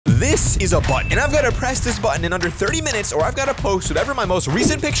this is a button. And I've got to press this button in under 30 minutes or I've got to post whatever my most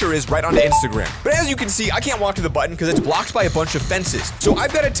recent picture is right onto Instagram. But as you can see, I can't walk to the button because it's blocked by a bunch of fences. So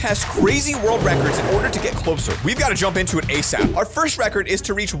I've got to test crazy world records in order to get closer. We've got to jump into it ASAP. Our first record is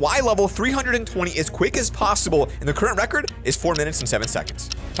to reach Y level 320 as quick as possible. And the current record is 4 minutes and 7 seconds.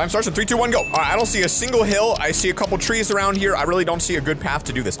 Time starts in 3, 2, 1, go. All right, I don't see a single hill. I see a couple trees around here. I really don't see a good path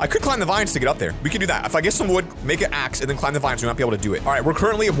to do this. I could climb the vines to get up there. We could do that. If I get some wood, make an axe, and then climb the vines, we might be able to do it. All right, we're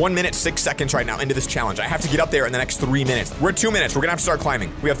currently at 1 minute, 6 seconds right now into this challenge. I have to get up there in the next 3 minutes. We're at 2 minutes. We're gonna have to start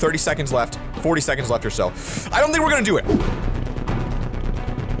climbing. We have 30 seconds left, 40 seconds left or so. I don't think we're gonna do it.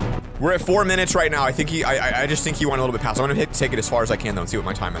 We're at 4 minutes right now. I think I just think he went a little bit past. I'm gonna take it as far as I can though and see what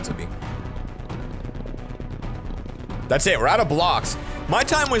my time ends up being. That's it, we're out of blocks. My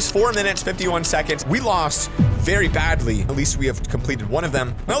time was 4 minutes, 51 seconds. We lost very badly. At least we have completed one of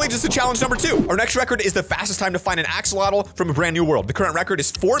them. That leads us to challenge number 2. Our next record is the fastest time to find an axolotl from a brand new world. The current record is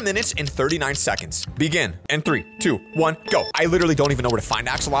 4 minutes and 39 seconds. Begin. And 3, 2, 1, go. I literally don't even know where to find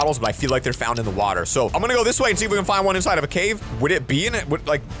axolotls, but I feel like they're found in the water. So I'm gonna go this way and see if we can find one inside of a cave. Would it be in it? Would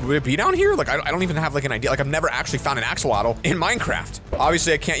it be down here? Like, I don't even have like an idea. Like, I've never actually found an axolotl in Minecraft.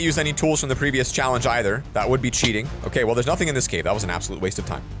 Obviously, I can't use any tools from the previous challenge either. That would be cheating. Okay, well, there's nothing in this cave. That was an absolute waste of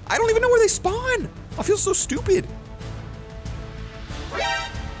time. I don't even know where they spawn. I feel so stupid.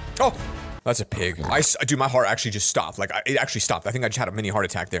 Oh, that's a pig. Dude, my heart actually just stopped. Like, it actually stopped. I think I just had a mini heart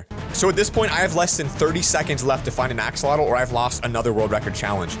attack there. So at this point, I have less than 30 seconds left to find an axolotl or I've lost another world record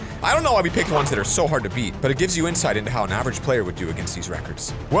challenge. I don't know why we picked ones that are so hard to beat, but it gives you insight into how an average player would do against these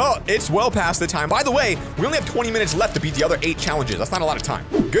records. Well, it's well past the time. By the way, we only have 20 minutes left to beat the other 8 challenges. That's not a lot of time.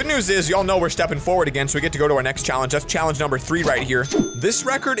 Good news is, y'all know we're stepping forward again, so we get to go to our next challenge. That's challenge number 3 right here. This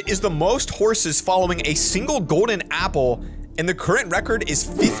record is the most horses following a single golden apple, and the current record is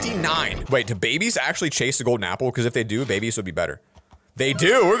 59. Wait, do babies actually chase the golden apple? Because if they do, babies would be better. They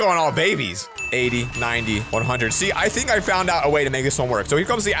do. We're going all babies. 80, 90, 100. See, I think I found out a way to make this one work. So here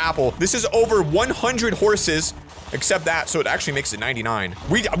comes the apple. This is over 100 horses, except that, so it actually makes it 99.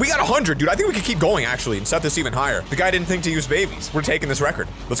 We got 100, dude. I think we could keep going, actually, and set this even higher. The guy didn't think to use babies. We're taking this record.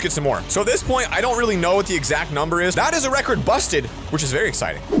 Let's get some more. So at this point, I don't really know what the exact number is. That is a record busted, which is very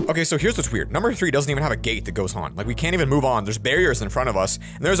exciting. Okay, so here's what's weird. Number 3 doesn't even have a gate that goes on. Like, we can't even move on. There's barriers in front of us,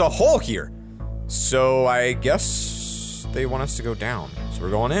 and there's a hole here. So I guess they want us to go down. So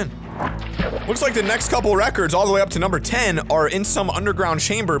we're going in. Looks like the next couple records all the way up to number 10 are in some underground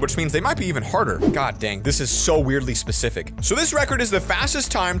chamber, which means they might be even harder. God dang, this is so weirdly specific. So this record is the fastest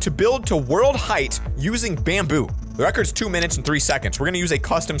time to build to world height using bamboo. The record's 2 minutes and 3 seconds. We're gonna use a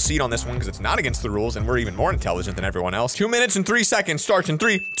custom seed on this one because it's not against the rules and we're even more intelligent than everyone else. 2 minutes and 3 seconds starts in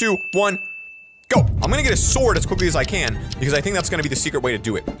 3, 2, 1, go. I'm gonna get a sword as quickly as I can because I think that's gonna be the secret way to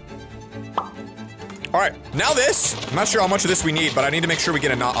do it. All right, now this, I'm not sure how much of this we need, but I need to make sure we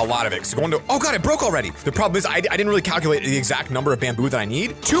get a lot of it. So going to, oh God, it broke already. The problem is I didn't really calculate the exact number of bamboo that I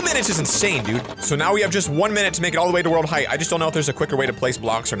need. 2 minutes is insane, dude. So now we have just 1 minute to make it all the way to world height. I just don't know if there's a quicker way to place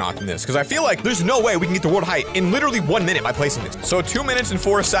blocks or not than this, because I feel like there's no way we can get to world height in literally 1 minute by placing this. So 2 minutes and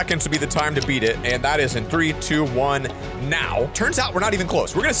 4 seconds would be the time to beat it, and that is in 3, 2, 1, now. Turns out we're not even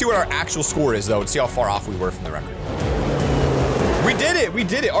close. We're gonna see what our actual score is though, and see how far off we were from the record. We did it, we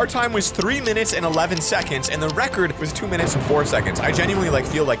did it. Our time was 3 minutes and 11 seconds, and the record was 2 minutes and 4 seconds. I genuinely like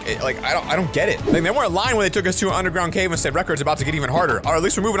feel like I don't get it. Like, they weren't lying when they took us to an underground cave and said record's about to get even harder. Or at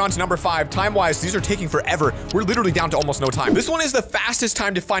least we're moving on to number 5. Time-wise, these are taking forever. We're literally down to almost no time. This one is the fastest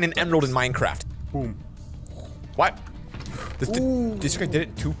time to find an emerald in Minecraft. Boom. What? This guy did it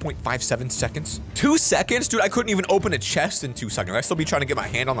in 2.57 seconds. 2 seconds? Dude, I couldn't even open a chest in 2 seconds. I'd still be trying to get my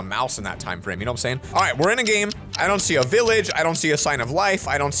hand on the mouse in that time frame, you know what I'm saying? All right, we're in a game. I don't see a village. I don't see a sign of life.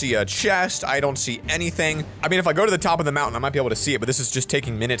 I don't see a chest. I don't see anything. I mean, if I go to the top of the mountain, I might be able to see it, but this is just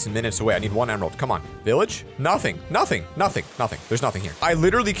taking minutes and minutes away. I need 1 emerald. Come on. Village? Nothing. Nothing. Nothing. Nothing. There's nothing here. I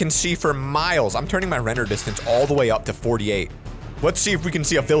literally can see for miles. I'm turning my render distance all the way up to 48. Let's see if we can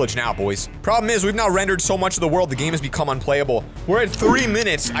see a village now, boys. Problem is, we've now rendered so much of the world, the game has become unplayable. We're at 3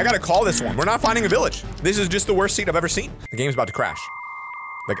 minutes. I gotta call this one. We're not finding a village. This is just the worst seed I've ever seen. The game's about to crash.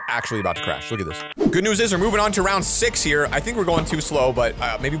 Like, actually about to crash. Look at this. Good news is we're moving on to round 6 here. I think we're going too slow, but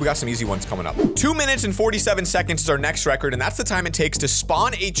maybe we got some easy ones coming up. 2 minutes and 47 seconds is our next record, and that's the time it takes to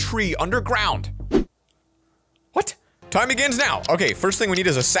spawn a tree underground. What? Time begins now. Okay, first thing we need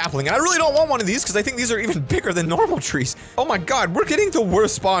is a sapling, and I really don't want one of these because I think these are even bigger than normal trees. Oh my God, we're getting the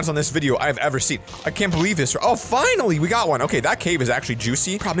worst spawns on this video I've ever seen. I can't believe this. Oh, finally, we got one. Okay, that cave is actually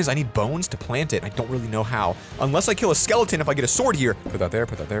juicy. Problem is I need bones to plant it, and I don't really know how. Unless I kill a skeleton if I get a sword here. Put that there,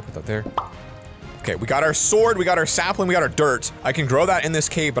 put that there, put that there. Okay, we got our sword, we got our sapling, we got our dirt. I can grow that in this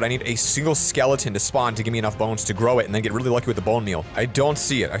cave, but I need a single skeleton to spawn to give me enough bones to grow it and then get really lucky with the bone meal. I don't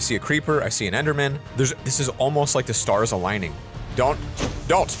see it. I see a creeper, I see an enderman. This is almost like the stars aligning. Don't.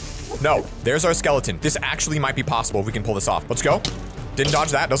 No, there's our skeleton. This actually might be possible if we can pull this off. Let's go. Didn't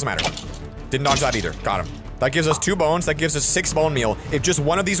dodge that, doesn't matter. Didn't dodge that either, got him. That gives us 2 bones, that gives us 6 bone meal. If just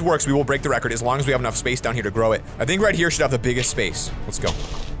one of these works, we will break the record as long as we have enough space down here to grow it. I think right here should have the biggest space. Let's go.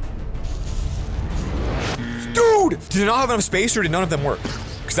 Dude! Did it not have enough space or did none of them work?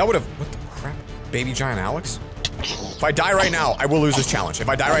 Because that would have, what the crap? Baby giant Alex? If I die right now, I will lose this challenge. If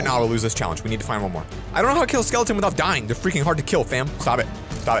I die right now, I will lose this challenge. We need to find one more. I don't know how to kill a skeleton without dying. They're freaking hard to kill, fam. Stop it.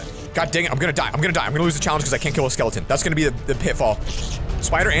 Stop it. God dang it, I'm gonna die. I'm gonna lose the challenge because I can't kill a skeleton. That's gonna be the pitfall.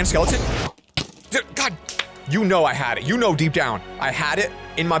 Spider and skeleton? God, you know I had it. You know deep down, I had it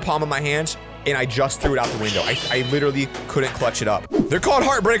in my palm of my hands and I just threw it out the window. I literally couldn't clutch it up. They're called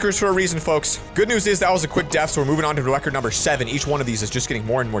heartbreakers for a reason, folks. Good news is that was a quick death, so we're moving on to record number 7. Each one of these is just getting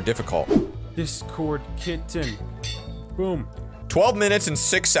more and more difficult. Discord kitten. Boom. 12 minutes and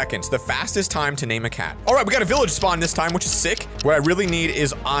 6 seconds, the fastest time to name a cat. All right, we got a village spawn this time, which is sick. What I really need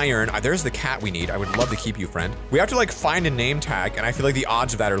is iron. There's the cat we need. I would love to keep you, friend. We have to like find a name tag, and I feel like the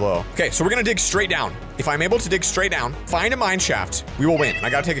odds of that are low. Okay, so we're gonna dig straight down. If I'm able to dig straight down, find a mine shaft, we will win. And I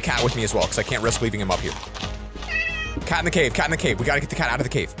gotta take a cat with me as well, because I can't risk leaving him up here. Cat in the cave, cat in the cave. We gotta get the cat out of the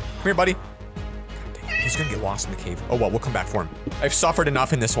cave. Come here, buddy. God dang it, he's gonna get lost in the cave. Oh well, we'll come back for him. I've suffered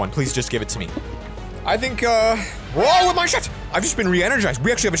enough in this one. Please just give it to me. I think, whoa, with my shift! I've just been re-energized.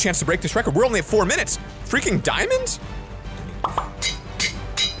 We actually have a chance to break this record. We're only at 4 minutes. Freaking diamonds?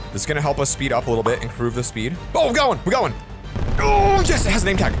 This is gonna help us speed up a little bit, improve the speed. Oh, we're going. Oh, yes, it has a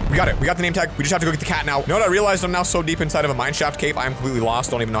name tag. We got it. We got the name tag. We just have to go get the cat now. You know what I realized? I'm now so deep inside of a mineshaft cave, I'm completely lost.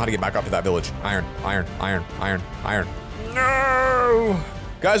 Don't even know how to get back up to that village. Iron. No!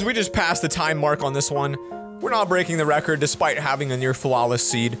 Guys, we just passed the time mark on this one. We're not breaking the record despite having a near flawless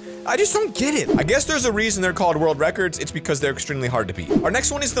seed. I just don't get it. I guess there's a reason they're called world records. It's because they're extremely hard to beat. Our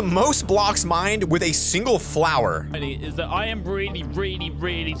next one is the most blocks mined with a single flower. Is that I am really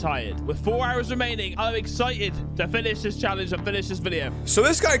tired. With 4 hours remaining, I'm excited to finish this challenge and finish this video. So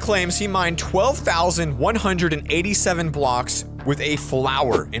this guy claims he mined 12,187 blocks with a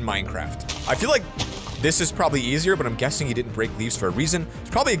flower in Minecraft. I feel like this is probably easier, but I'm guessing he didn't break leaves for a reason. It's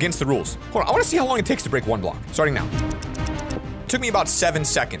probably against the rules. Hold on, I want to see how long it takes to break 1 block. Starting now. Took me about 7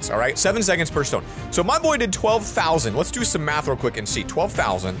 seconds, all right? 7 seconds per stone. So my boy did 12,000. Let's do some math real quick and see.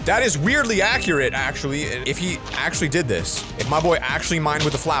 12,000. That is weirdly accurate, actually. If he actually did this, if my boy actually mined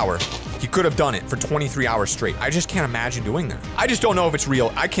with the flower, he could have done it for 23 hours straight. I just can't imagine doing that. I just don't know if it's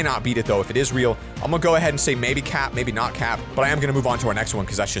real. I cannot beat it though. If it is real, I'm gonna go ahead and say maybe cap, maybe not cap, but I am gonna move on to our next one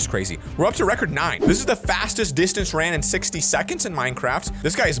because that's just crazy. We're up to record 9. This is the fastest distance ran in 60 seconds in Minecraft.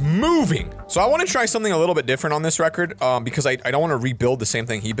 This guy is moving. So I wanna try something a little bit different on this record because I don't wanna rebuild the same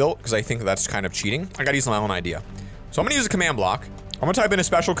thing he built because I think that's kind of cheating. I gotta use my own idea. So I'm gonna use a command block. I'm gonna type in a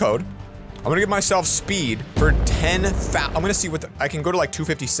special code. I'm gonna give myself speed for 10 I'm gonna see what I can go to like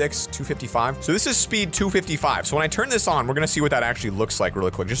 256, 255. So this is speed 255. So when I turn this on, we're gonna see what that actually looks like really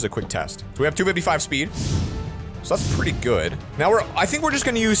quick. Just a quick test. So we have 255 speed. So that's pretty good. Now I think we're just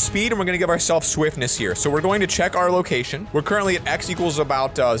gonna use speed and we're gonna give ourselves swiftness here. So we're going to check our location. We're currently at X equals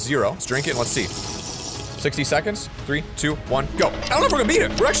about 0. Let's drink it and let's see. 60 seconds. 3, 2, 1, go. I don't know if we're gonna beat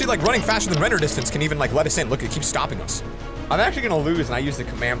it. We're actually like running faster than render distance can even like let us in. Look, it keeps stopping us. I'm actually gonna lose and I use the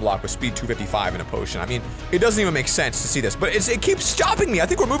command block with speed 255 in a potion. I mean, it doesn't even make sense to see this, but it keeps stopping me. I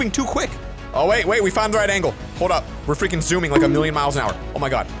think we're moving too quick. Oh, wait, we found the right angle. Hold up. We're freaking zooming like a million miles an hour. Oh my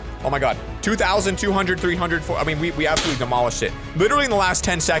God. 2,200, 300, 400. I mean, we absolutely demolished it. Literally in the last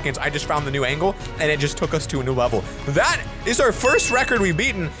 10 seconds, I just found the new angle and it just took us to a new level. That is our first record we've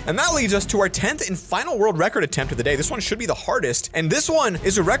beaten. And that leads us to our 10th and final world record attempt of the day. This one should be the hardest. And this one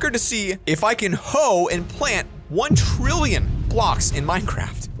is a record to see if I can hoe and plant 1 trillion blocks in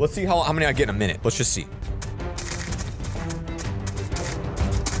Minecraft. Let's see how many I get in a minute. Let's just see.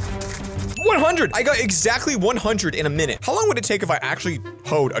 100! I got exactly 100 in a minute. How long would it take if I actually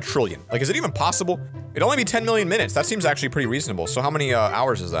hoed 1 trillion? Like, is it even possible? It'd only be 10 million minutes. That seems actually pretty reasonable. So how many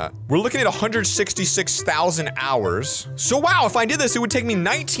hours is that? We're looking at 166,000 hours. So wow, if I did this, it would take me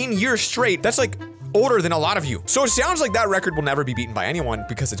 19 years straight. That's like older than a lot of you. So it sounds like that record will never be beaten by anyone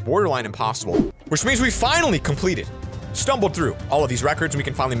because it's borderline impossible. Which means we finally stumbled through all of these records and we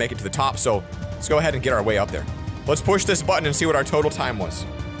can finally make it to the top. So let's go ahead and get our way up there. Let's push this button and see what our total time was.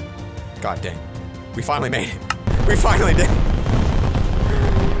 God dang. We finally made it. We finally did.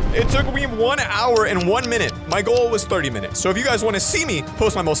 It took me 1 hour and 1 minute. My goal was 30 minutes. So if you guys want to see me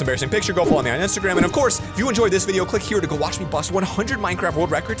post my most embarrassing picture, go follow me on Instagram. And of course, if you enjoyed this video, click here to go watch me bust 100 Minecraft world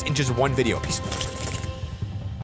records in just 1 video. Peace.